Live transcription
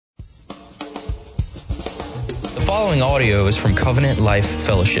following audio is from Covenant Life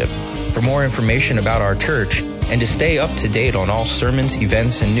Fellowship. For more information about our church and to stay up to date on all sermons,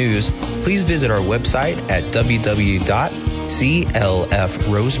 events, and news, please visit our website at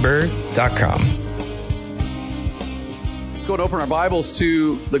www.clfroseburg.com. Let's go and open our Bibles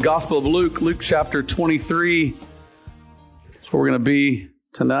to the Gospel of Luke, Luke chapter 23. That's where we're going to be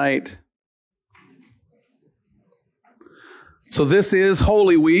tonight. So this is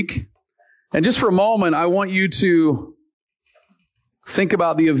Holy Week. And just for a moment, I want you to think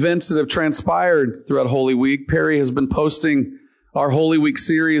about the events that have transpired throughout Holy Week. Perry has been posting our Holy Week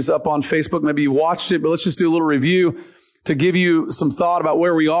series up on Facebook. Maybe you watched it, but let's just do a little review to give you some thought about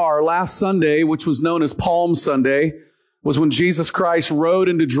where we are. Last Sunday, which was known as Palm Sunday, was when Jesus Christ rode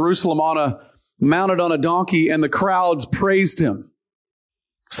into Jerusalem mounted on a donkey, and the crowds praised him,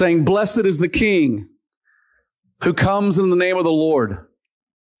 saying, "Blessed is the King who comes in the name of the Lord."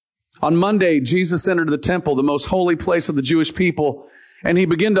 On Monday, Jesus entered the temple, the most holy place of the Jewish people, and he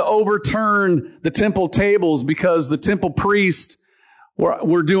began to overturn the temple tables because the temple priests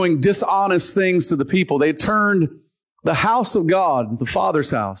were doing dishonest things to the people. They turned the house of God, the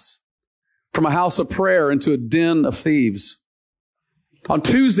Father's house, from a house of prayer into a den of thieves. On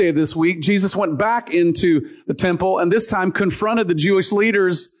Tuesday of this week, Jesus went back into the temple and this time confronted the Jewish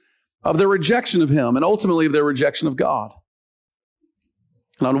leaders of their rejection of him and ultimately of their rejection of God.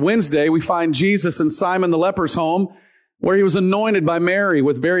 And on Wednesday, we find Jesus in Simon the leper's home, where he was anointed by Mary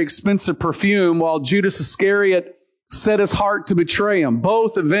with very expensive perfume, while Judas Iscariot set his heart to betray him.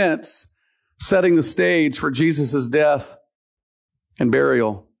 Both events setting the stage for Jesus' death and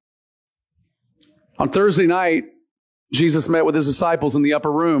burial. On Thursday night, Jesus met with his disciples in the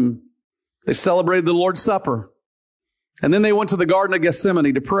upper room. They celebrated the Lord's Supper. And then they went to the Garden of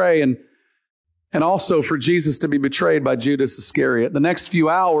Gethsemane to pray and also for Jesus to be betrayed by Judas Iscariot. The next few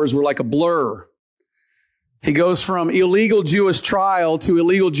hours were like a blur. He goes from illegal Jewish trial to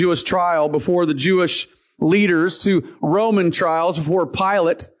illegal Jewish trial before the Jewish leaders to Roman trials before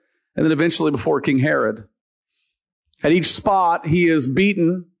Pilate and then eventually before King Herod. At each spot, he is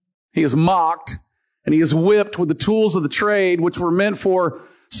beaten, he is mocked, and he is whipped with the tools of the trade, which were meant for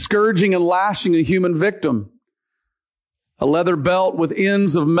scourging and lashing a human victim. A leather belt with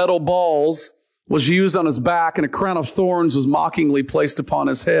ends of metal balls was used on his back, and a crown of thorns was mockingly placed upon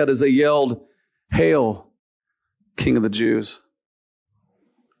his head as they yelled, "Hail, King of the Jews."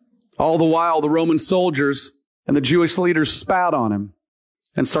 All the while, the Roman soldiers and the Jewish leaders spat on him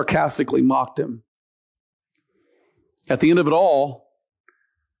and sarcastically mocked him. At the end of it all,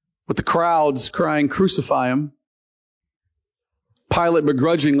 with the crowds crying, "Crucify him," Pilate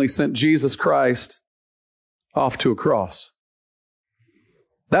begrudgingly sent Jesus Christ off to a cross.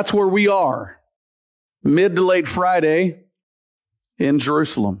 That's where we are, mid to late Friday in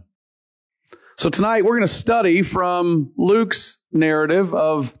Jerusalem. So tonight we're going to study from Luke's narrative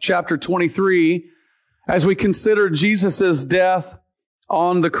of chapter 23 as we consider Jesus' death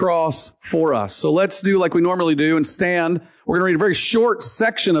on the cross for us. So let's do like we normally do and stand. We're going to read a very short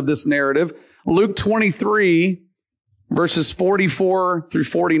section of this narrative, Luke 23, verses 44 through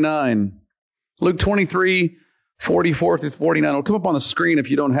 49. Luke 23, 44 through 49. It'll come up on the screen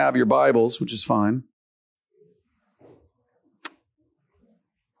if you don't have your Bibles, which is fine.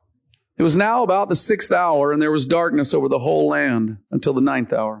 It was now about the 6th hour, and there was darkness over the whole land until the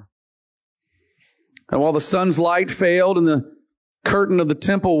 9th hour. And while the sun's light failed and the curtain of the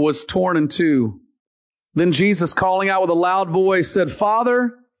temple was torn in two, then Jesus, calling out with a loud voice, said,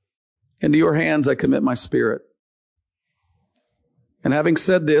 "Father, into your hands I commit my spirit." And having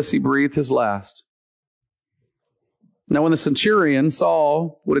said this, he breathed his last. Now when the centurion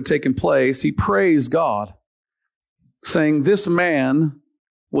saw what had taken place, he praised God, saying, "This man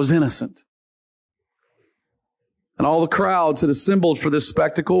was innocent." And all the crowds had assembled for this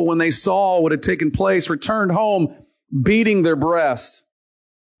spectacle, when they saw what had taken place, returned home, beating their breast.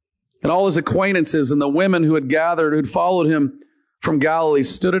 And all his acquaintances and the women who had gathered, who had followed him from Galilee,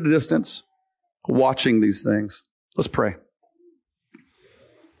 stood at a distance, watching these things. Let's pray.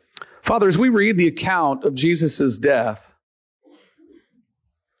 Father, as we read the account of Jesus' death,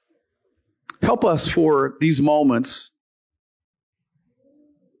 help us for these moments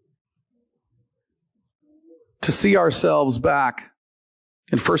to see ourselves back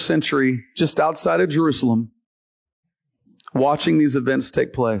in first century, just outside of Jerusalem, watching these events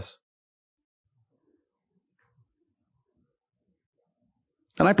take place.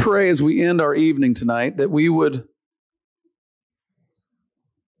 And I pray as we end our evening tonight that we would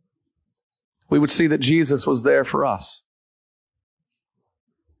see that Jesus was there for us.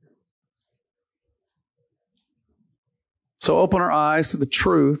 So open our eyes to the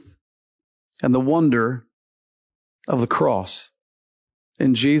truth and the wonder of the cross.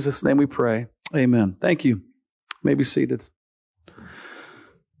 In Jesus' name we pray. Amen. Thank you. You may be seated.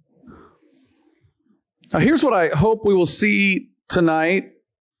 Now here's what I hope we will see tonight,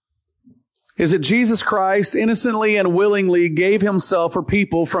 is that Jesus Christ innocently and willingly gave himself for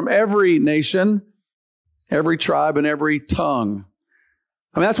people from every nation, every tribe, and every tongue.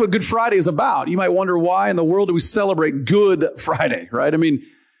 I mean, that's what Good Friday is about. You might wonder why in the world do we celebrate Good Friday, right? I mean,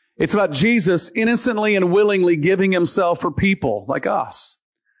 it's about Jesus innocently and willingly giving himself for people like us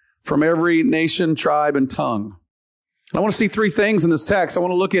from every nation, tribe, and tongue. And I want to see three things in this text. I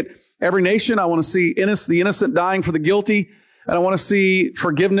want to look at every nation. I want to see the innocent dying for the guilty. And I want to see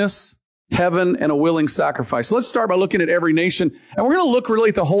forgiveness, heaven, and a willing sacrifice. So let's start by looking at every nation. And we're going to look really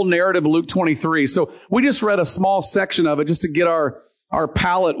at the whole narrative of Luke 23. So we just read a small section of it just to get our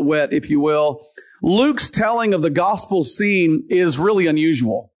palate wet, if you will. Luke's telling of the gospel scene is really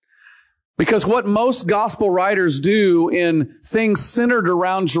unusual. Because what most gospel writers do in things centered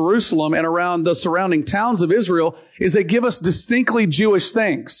around Jerusalem and around the surrounding towns of Israel is they give us distinctly Jewish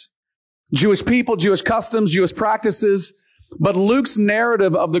things. Jewish people, Jewish customs, Jewish practices. But Luke's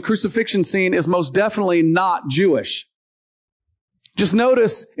narrative of the crucifixion scene is most definitely not Jewish. Just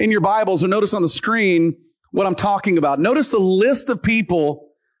notice in your Bibles or notice on the screen what I'm talking about. Notice the list of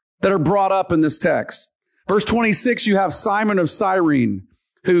people that are brought up in this text. Verse 26, you have Simon of Cyrene,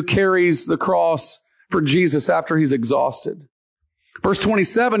 who carries the cross for Jesus after he's exhausted. Verse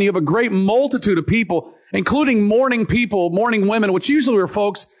 27, you have a great multitude of people, including mourning people, mourning women, which usually were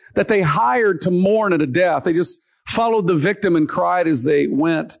folks that they hired to mourn at a death. They just followed the victim and cried as they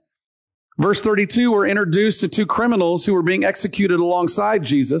went. Verse 32, we're introduced to two criminals who were being executed alongside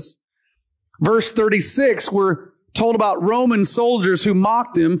Jesus. Verse 36, we're told about Roman soldiers who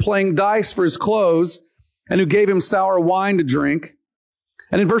mocked him, playing dice for his clothes, and who gave him sour wine to drink.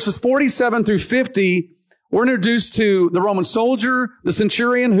 And in verses 47 through 50, we're introduced to the Roman soldier, the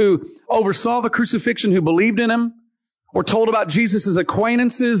centurion who oversaw the crucifixion, who believed in him. We're told about Jesus'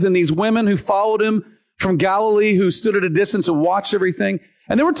 acquaintances and these women who followed him from Galilee, who stood at a distance and watched everything.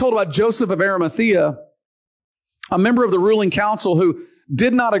 And then we're told about Joseph of Arimathea, a member of the ruling council who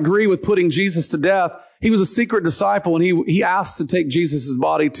did not agree with putting Jesus to death. He was a secret disciple, and he asked to take Jesus'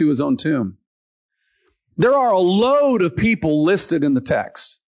 body to his own tomb. There are a load of people listed in the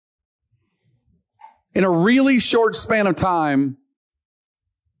text. In a really short span of time.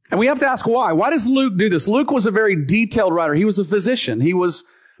 And we have to ask why. Why does Luke do this? Luke was a very detailed writer. He was a physician. He was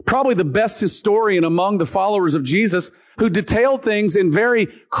probably the best historian among the followers of Jesus, who detailed things in very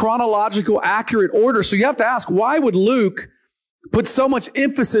chronological, accurate order. So you have to ask, why would Luke put so much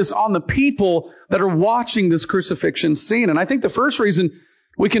emphasis on the people that are watching this crucifixion scene? And I think the first reason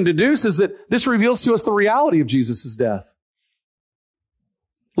we can deduce is that this reveals to us the reality of Jesus' death.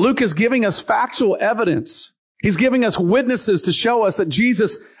 Luke is giving us factual evidence. He's giving us witnesses to show us that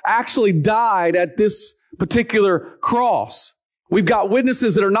Jesus actually died at this particular cross. We've got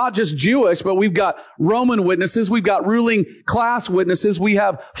witnesses that are not just Jewish, but we've got Roman witnesses. We've got ruling class witnesses. We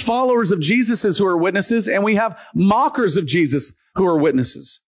have followers of Jesus who are witnesses, and we have mockers of Jesus who are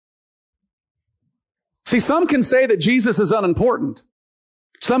witnesses. See, some can say that Jesus is unimportant.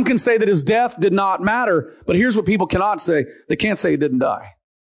 Some can say that his death did not matter, but here's what people cannot say. They can't say he didn't die.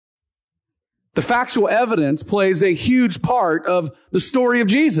 The factual evidence plays a huge part of the story of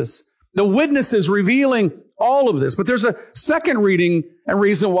Jesus. The witnesses revealing all of this. But there's a second reading and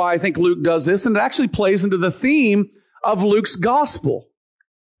reason why I think Luke does this, and it actually plays into the theme of Luke's gospel.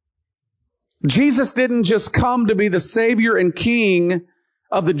 Jesus didn't just come to be the Savior and King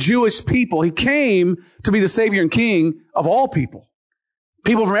of the Jewish people. He came to be the Savior and King of all people.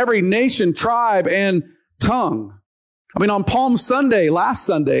 People from every nation, tribe, and tongue. I mean, on Palm Sunday, last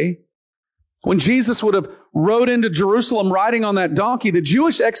Sunday, when Jesus would have rode into Jerusalem riding on that donkey, the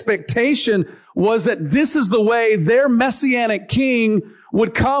Jewish expectation was that this is the way their messianic king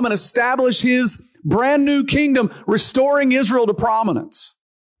would come and establish his brand new kingdom, restoring Israel to prominence.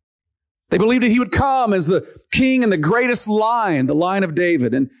 They believed that he would come as the king in the greatest line, the line of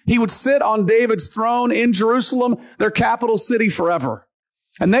David, and he would sit on David's throne in Jerusalem, their capital city, forever.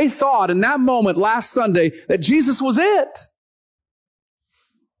 And they thought in that moment last Sunday that Jesus was it.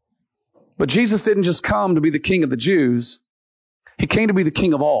 But Jesus didn't just come to be the king of the Jews. He came to be the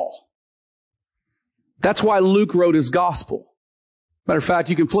king of all. That's why Luke wrote his gospel. Matter of fact,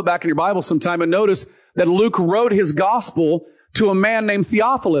 you can flip back in your Bible sometime and notice that Luke wrote his gospel to a man named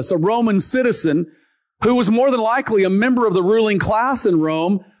Theophilus, a Roman citizen who was more than likely a member of the ruling class in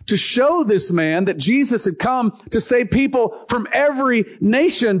Rome, to show this man that Jesus had come to save people from every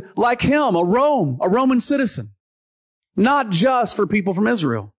nation like him, a Roman citizen. Not just for people from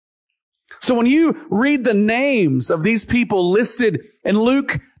Israel. So when you read the names of these people listed in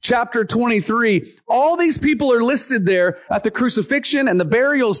Luke chapter 23, all these people are listed there at the crucifixion and the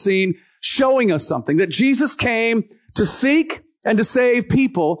burial scene, showing us something, that Jesus came to seek and to save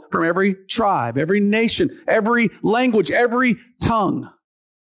people from every tribe, every nation, every language, every tongue.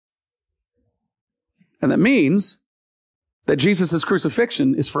 And that means that Jesus'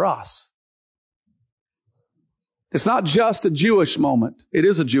 crucifixion is for us. It's not just a Jewish moment. It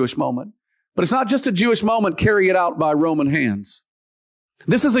is a Jewish moment. But it's not just a Jewish moment carried out by Roman hands.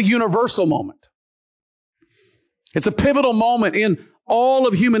 This is a universal moment. It's a pivotal moment in all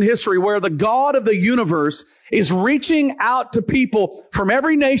of human history where the God of the universe is reaching out to people from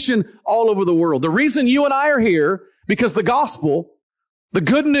every nation all over the world. The reason you and I are here, because the gospel, the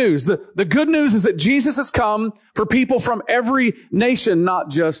good news is that Jesus has come for people from every nation, not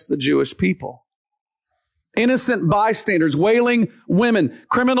just the Jewish people. Innocent bystanders, wailing women,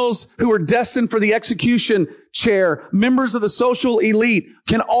 criminals who are destined for the execution chair, members of the social elite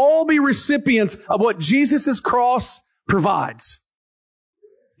can all be recipients of what Jesus' cross provides.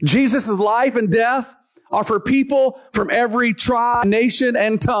 Jesus' life and death are for people from every tribe, nation,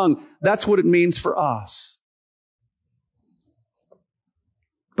 and tongue. That's what it means for us.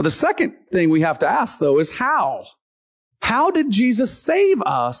 But the second thing we have to ask, though, is how? How did Jesus save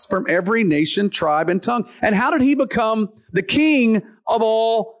us from every nation, tribe, and tongue? And how did He become the King of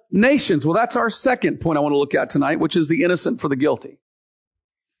all nations? Well, that's our second point I want to look at tonight, which is the innocent for the guilty.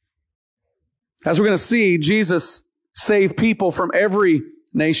 As we're going to see, Jesus saved people from every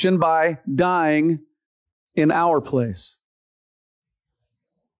nation by dying in our place.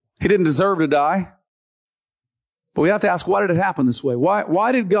 He didn't deserve to die. But we have to ask, why did it happen this way?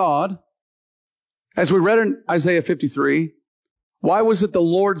 Why did God, as we read in Isaiah 53, why was it the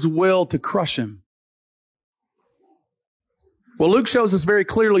Lord's will to crush Him? Well, Luke shows us very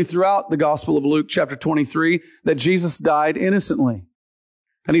clearly throughout the Gospel of Luke chapter 23 that Jesus died innocently.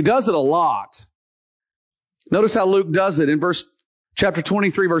 And He does it a lot. Notice how Luke does it. In chapter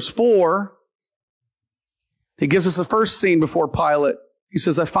 23, verse 4, he gives us the first scene before Pilate. He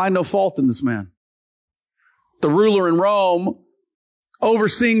says, I find no fault in this man. The ruler in Rome,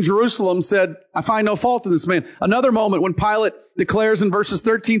 overseeing Jerusalem, said, I find no fault in this man. Another moment when Pilate declares in verses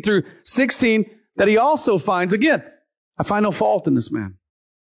 13 through 16 that he also finds, again, I find no fault in this man.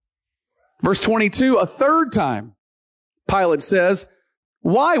 Verse 22, a third time, Pilate says,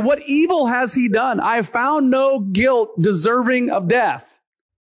 why? What evil has he done? I have found no guilt deserving of death.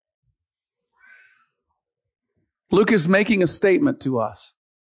 Luke is making a statement to us.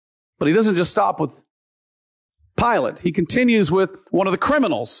 But he doesn't just stop with Pilate. He continues with one of the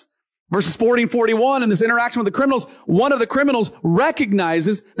criminals. Verses 40 and 41, in this interaction with the criminals, one of the criminals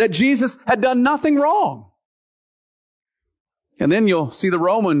recognizes that Jesus had done nothing wrong. And then you'll see the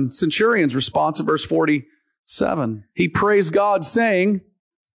Roman centurion's response in verse 47. He praised God, saying,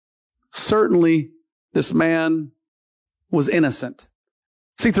 certainly this man was innocent.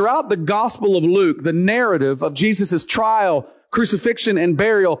 See, throughout the Gospel of Luke, the narrative of Jesus' trial, crucifixion, and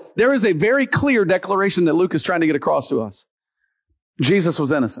burial, there is a very clear declaration that Luke is trying to get across to us. Jesus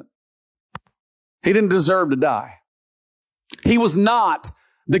was innocent. He didn't deserve to die. He was not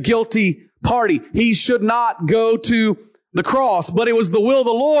the guilty party. He should not go to the cross, but it was the will of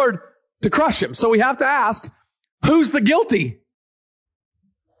the Lord to crush Him. So we have to ask, who's the guilty?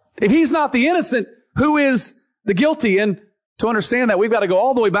 If He's not the innocent, who is the guilty? And to understand that, we've got to go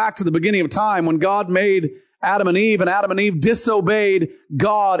all the way back to the beginning of time when God made Adam and Eve disobeyed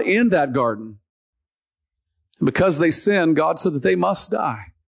God in that garden. And because they sinned, God said that they must die.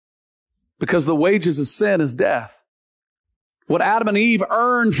 Because the wages of sin is death. What Adam and Eve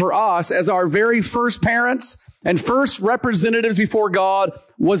earned for us as our very first parents and first representatives before God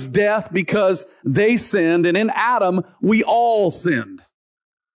was death because they sinned. And in Adam, we all sinned.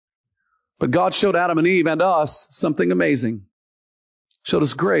 But God showed Adam and Eve and us something amazing. Showed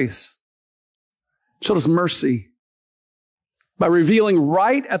us grace. Showed us mercy. By revealing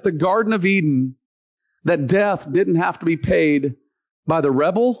right at the Garden of Eden that death didn't have to be paid by the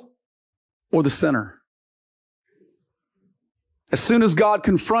rebel or the sinner. As soon as God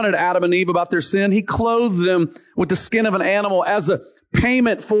confronted Adam and Eve about their sin, He clothed them with the skin of an animal as a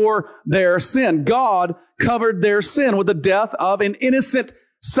payment for their sin. God covered their sin with the death of an innocent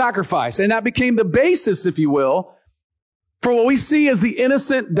sacrifice. And that became the basis, if you will, for what we see as the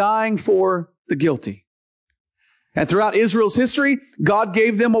innocent dying for the guilty. And throughout Israel's history, God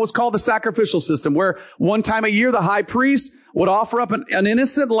gave them what was called the sacrificial system, where one time a year the high priest would offer up an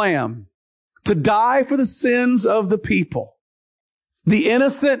innocent lamb to die for the sins of the people. The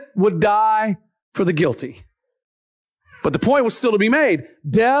innocent would die for the guilty. But the point was still to be made.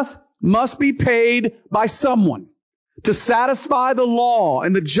 Death must be paid by someone to satisfy the law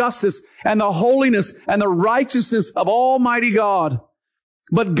and the justice and the holiness and the righteousness of Almighty God.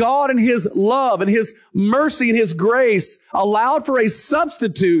 But God in His love and His mercy and His grace allowed for a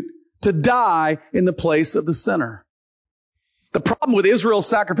substitute to die in the place of the sinner. The problem with Israel's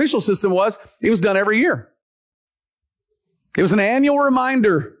sacrificial system was it was done every year. It was an annual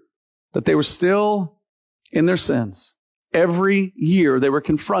reminder that they were still in their sins. Every year they were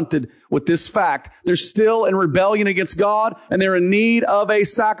confronted with this fact. They're still in rebellion against God, and they're in need of a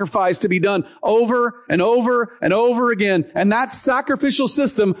sacrifice to be done over and over and over again. And that sacrificial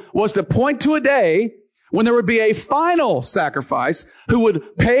system was to point to a day when there would be a final sacrifice who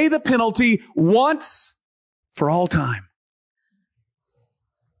would pay the penalty once for all time.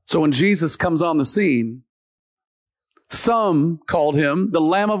 So when Jesus comes on the scene, some called Him the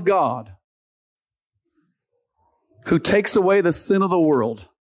Lamb of God, who takes away the sin of the world.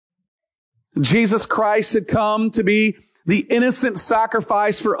 Jesus Christ had come to be the innocent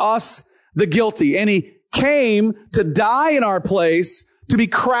sacrifice for us, the guilty. And He came to die in our place to be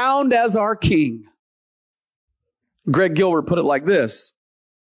crowned as our King. Greg Gilbert put it like this: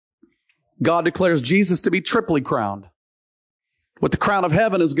 God declares Jesus to be triply crowned, with the crown of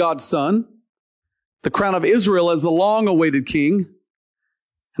heaven as God's Son, the crown of Israel as the long-awaited King,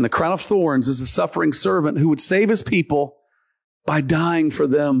 and the crown of thorns as a suffering servant who would save His people by dying for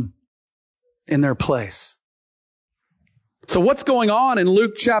them in their place. So what's going on in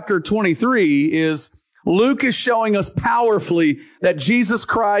Luke chapter 23 is Luke is showing us powerfully that Jesus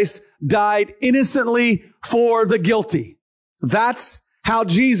Christ died innocently for the guilty. That's how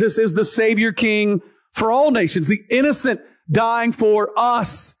Jesus is the Savior King for all nations, the innocent dying for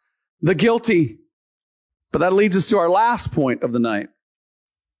us, the guilty. But that leads us to our last point of the night,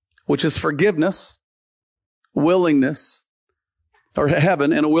 which is forgiveness, willingness, or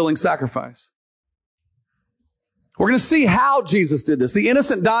heaven, and a willing sacrifice. We're going to see how Jesus did this, the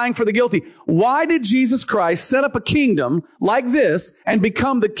innocent dying for the guilty. Why did Jesus Christ set up a kingdom like this and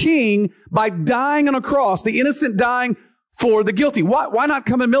become the king by dying on a cross, the innocent dying for the guilty? Why not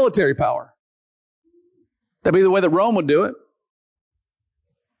come in military power? That'd be the way that Rome would do it.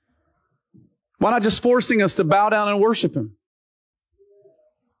 Why not just forcing us to bow down and worship Him?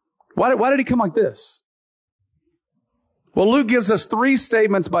 Why did He come like this? Well, Luke gives us 3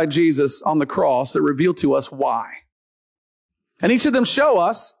 statements by Jesus on the cross that reveal to us why. And each of them show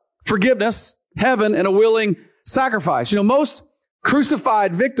us forgiveness, heaven, and a willing sacrifice. You know, most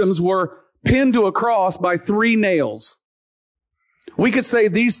crucified victims were pinned to a cross by 3 nails. We could say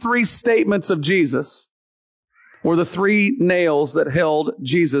these 3 statements of Jesus were the 3 nails that held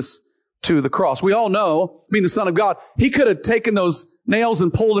Jesus to the cross. We all know, being the Son of God, He could have taken those nails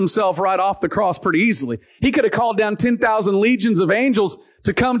and pulled Himself right off the cross pretty easily. He could have called down 10,000 legions of angels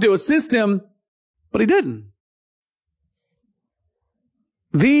to come to assist Him, but He didn't.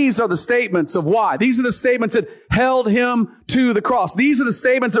 These are the statements of why. These are the statements that held Him to the cross. These are the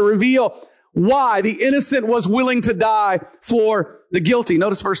statements that reveal why the innocent was willing to die for the guilty.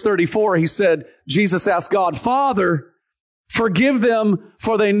 Notice verse 34, He said, Jesus asked God, Father, forgive them,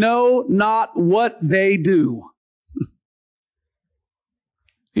 for they know not what they do.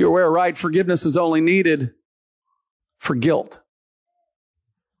 You're aware, right? Forgiveness is only needed for guilt.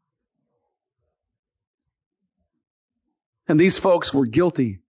 And these folks were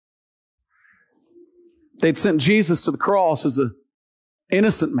guilty. They'd sent Jesus to the cross as an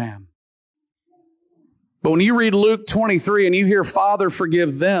innocent man. But when you read Luke 23 and you hear, Father,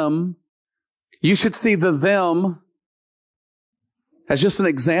 forgive them, you should see the them as just an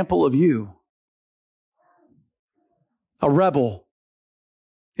example of you. A rebel.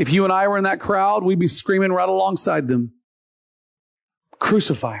 If you and I were in that crowd, we'd be screaming right alongside them.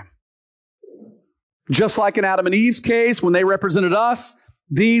 Crucify Him. Just like in Adam and Eve's case, when they represented us,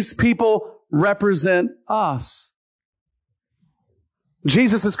 these people represent us.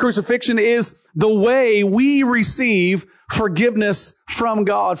 Jesus' crucifixion is the way we receive forgiveness from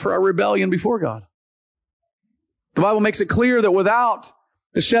God for our rebellion before God. The Bible makes it clear that without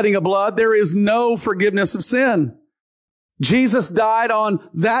the shedding of blood, there is no forgiveness of sin. Jesus died on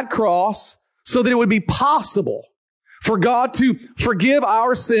that cross so that it would be possible for God to forgive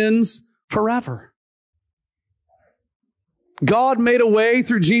our sins forever. God made a way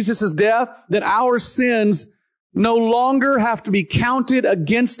through Jesus' death that our sins no longer have to be counted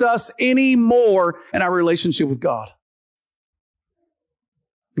against us anymore in our relationship with God.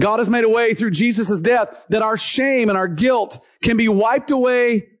 God has made a way through Jesus' death that our shame and our guilt can be wiped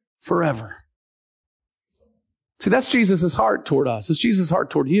away forever. See, that's Jesus' heart toward us. It's Jesus' heart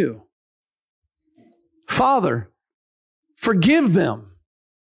toward you. Father, forgive them,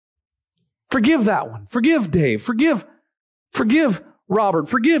 Forgive that one. Forgive Dave. Forgive Robert.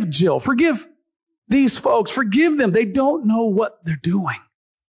 Forgive Jill. Forgive these folks. Forgive them. They don't know what they're doing.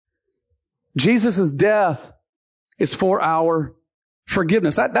 Jesus' death is for our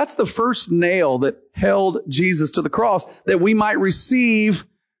forgiveness. That's the first nail that held Jesus to the cross, that we might receive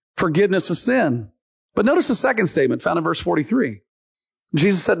forgiveness of sin. But notice the second statement found in verse 43.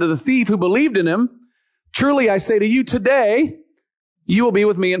 Jesus said to the thief who believed in him, "Truly I say to you, today you will be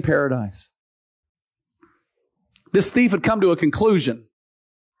with me in paradise." This thief had come to a conclusion.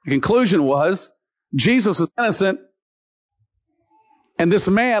 The conclusion was Jesus was innocent and this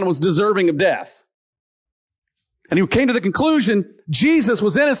man was deserving of death. And he came to the conclusion Jesus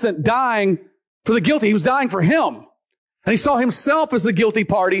was innocent, dying for the guilty. He was dying for him. And he saw himself as the guilty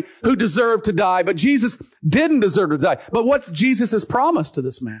party who deserved to die. But Jesus didn't deserve to die. But what's Jesus' promise to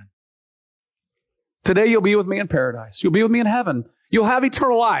this man? Today you'll be with me in paradise. You'll be with me in heaven. You'll have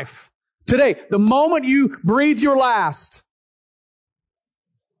eternal life. Today, the moment you breathe your last,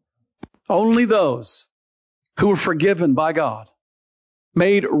 only those who were forgiven by God,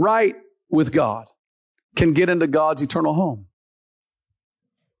 made right with God, can get into God's eternal home.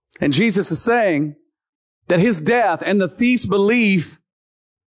 And Jesus is saying that his death and the thief's belief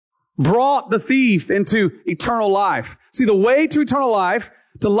brought the thief into eternal life. See, the way to eternal life,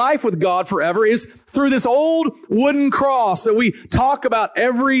 to life with God forever, is through this old wooden cross that we talk about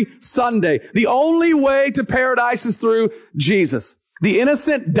every Sunday. The only way to paradise is through Jesus, the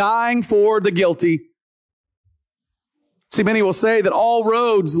innocent dying for the guilty. See, many will say that all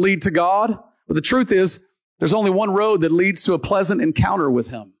roads lead to God, but the truth is there's only one road that leads to a pleasant encounter with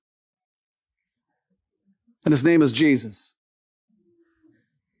him. And his name is Jesus.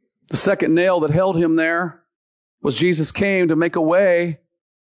 The second nail that held him there was Jesus came to make a way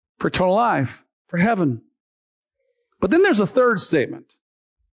for eternal life, for heaven. But then there's a third statement.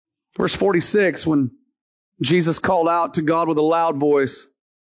 Verse 46, when Jesus called out to God with a loud voice,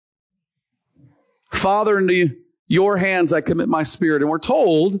 "Father, into your hands I commit my spirit." And we're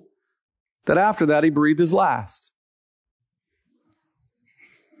told that after that he breathed his last.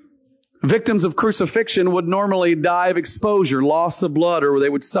 Victims of crucifixion would normally die of exposure, loss of blood, or they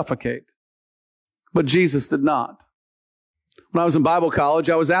would suffocate. But Jesus did not. When I was in Bible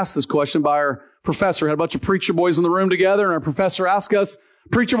college, I was asked this question by our professor. We had a bunch of preacher boys in the room together, and our professor asked us,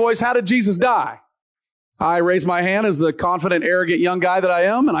 "Preacher boys, how did Jesus die?" I raised my hand as the confident, arrogant young guy that I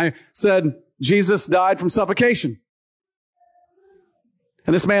am, and I said, "Jesus died from suffocation."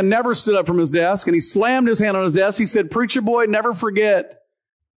 And this man never stood up from his desk, and he slammed his hand on his desk. He said, "Preacher boy, never forget,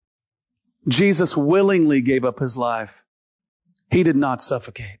 Jesus willingly gave up his life. He did not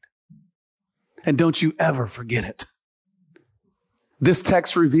suffocate. And don't you ever forget it." This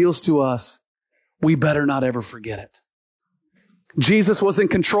text reveals to us we better not ever forget it. Jesus was in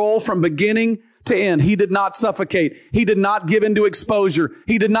control from beginning to end. He did not suffocate. He did not give into exposure.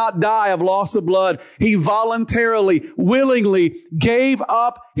 He did not die of loss of blood. He voluntarily, willingly gave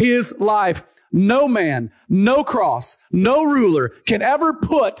up his life. No man, no cross, no ruler can ever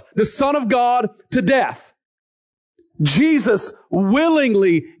put the Son of God to death. Jesus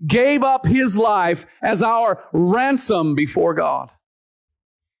willingly gave up his life as our ransom before God.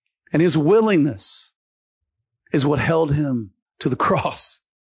 And his willingness is what held him to the cross.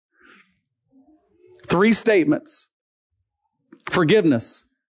 Three statements: forgiveness,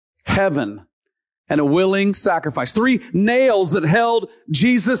 heaven, and a willing sacrifice. Three nails that held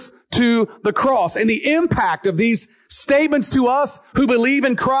Jesus to the cross. And the impact of these statements to us who believe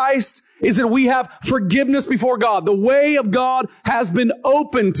in Christ is that we have forgiveness before God. The way of God has been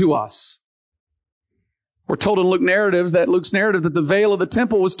opened to us. We're told in Luke's narrative that the veil of the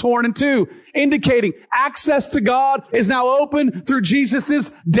temple was torn in two, indicating access to God is now open through Jesus'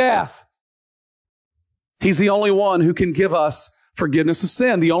 death. He's the only one who can give us forgiveness of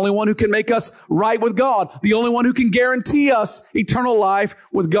sin, the only one who can make us right with God, the only one who can guarantee us eternal life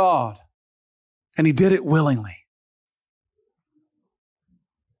with God. And he did it willingly.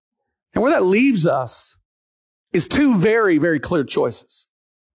 And where that leaves us is two very, very clear choices.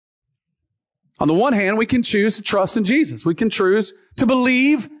 On the one hand, we can choose to trust in Jesus. We can choose to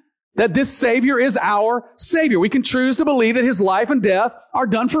believe that this Savior is our Savior. We can choose to believe that his life and death are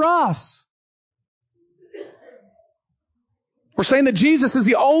done for us. We're saying that Jesus is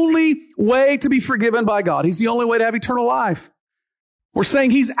the only way to be forgiven by God. He's the only way to have eternal life. We're saying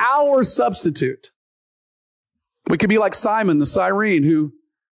he's our substitute. We could be like Simon the Cyrene, who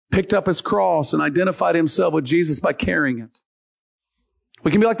picked up his cross and identified himself with Jesus by carrying it.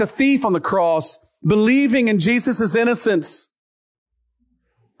 We can be like the thief on the cross, believing in Jesus' innocence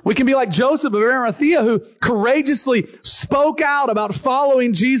We can be like Joseph of Arimathea, who courageously spoke out about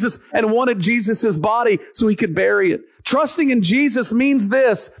following Jesus and wanted Jesus' body so he could bury it. Trusting in Jesus means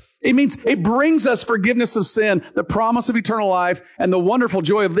this. It means it brings us forgiveness of sin, the promise of eternal life, and the wonderful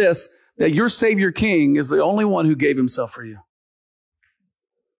joy of this, that your Savior King is the only one who gave himself for you.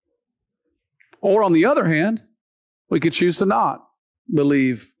 Or on the other hand, we could choose to not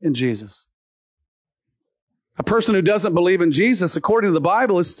believe in Jesus. A person who doesn't believe in Jesus, according to the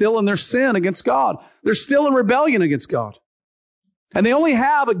Bible, is still in their sin against God. They're still in rebellion against God. And they only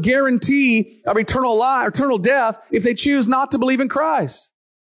have a guarantee of eternal life, eternal death, if they choose not to believe in Christ.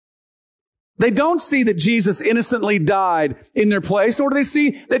 They don't see that Jesus innocently died in their place, nor do they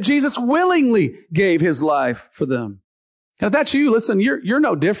see that Jesus willingly gave his life for them. And if that's you, listen, you're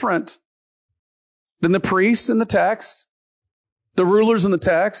no different than the priests in the text, the rulers in the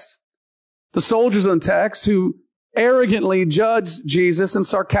text, the soldiers in the text who arrogantly judged Jesus and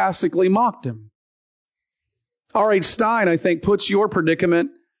sarcastically mocked him. R.H. Stein, I think, puts your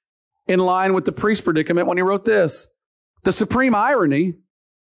predicament in line with the priest's predicament when he wrote this. The supreme irony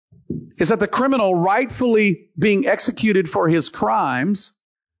is that the criminal rightfully being executed for his crimes,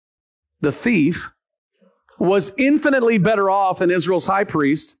 the thief, was infinitely better off than Israel's high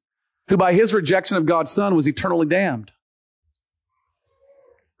priest, who by his rejection of God's Son was eternally damned.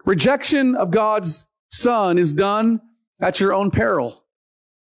 Rejection of God's Son is done at your own peril.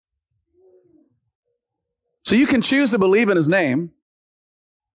 So you can choose to believe in his name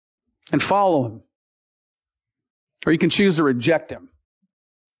and follow him, or you can choose to reject him.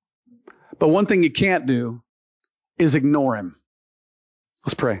 But one thing you can't do is ignore him.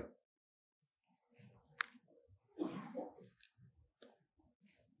 Let's pray.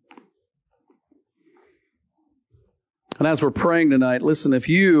 And as we're praying tonight, listen, if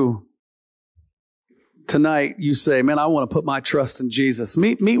you tonight you say, man, I want to put my trust in Jesus,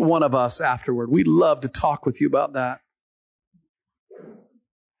 meet one of us afterward. We'd love to talk with you about that.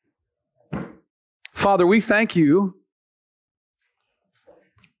 Father, we thank you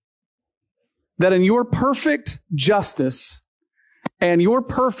that in your perfect justice and your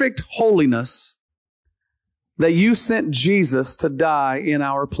perfect holiness, that you sent Jesus to die in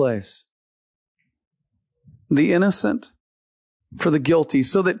our place. The innocent for the guilty,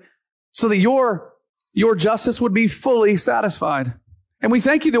 so that your justice would be fully satisfied. And we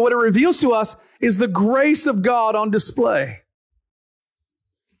thank you that what it reveals to us is the grace of God on display.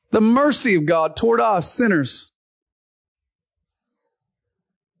 The mercy of God toward us, sinners.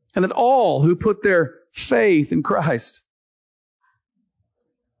 And that all who put their faith in Christ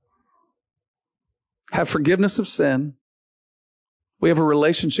have forgiveness of sin. We have a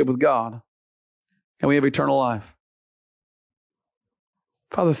relationship with God. And we have eternal life.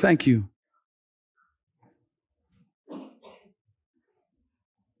 Father, thank you.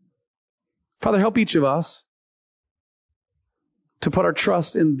 Father, help each of us to put our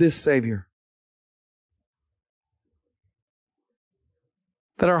trust in this Savior.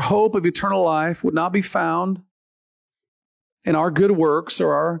 That our hope of eternal life would not be found in our good works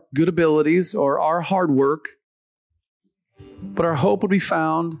or our good abilities or our hard work, but our hope would be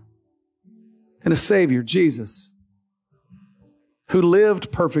found in a Savior, Jesus, who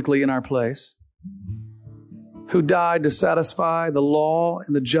lived perfectly in our place, who died to satisfy the law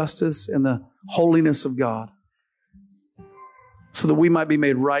and the justice and the holiness of God, so that we might be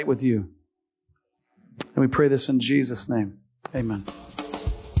made right with you. And we pray this in Jesus' name. Amen.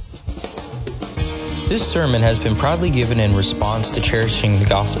 This sermon has been proudly given in response to cherishing the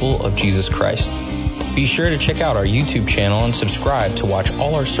gospel of Jesus Christ. Be sure to check out our YouTube channel and subscribe to watch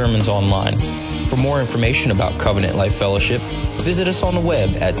all our sermons online. For more information about Covenant Life Fellowship, visit us on the web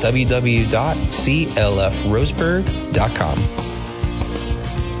at www.clfroseburg.com.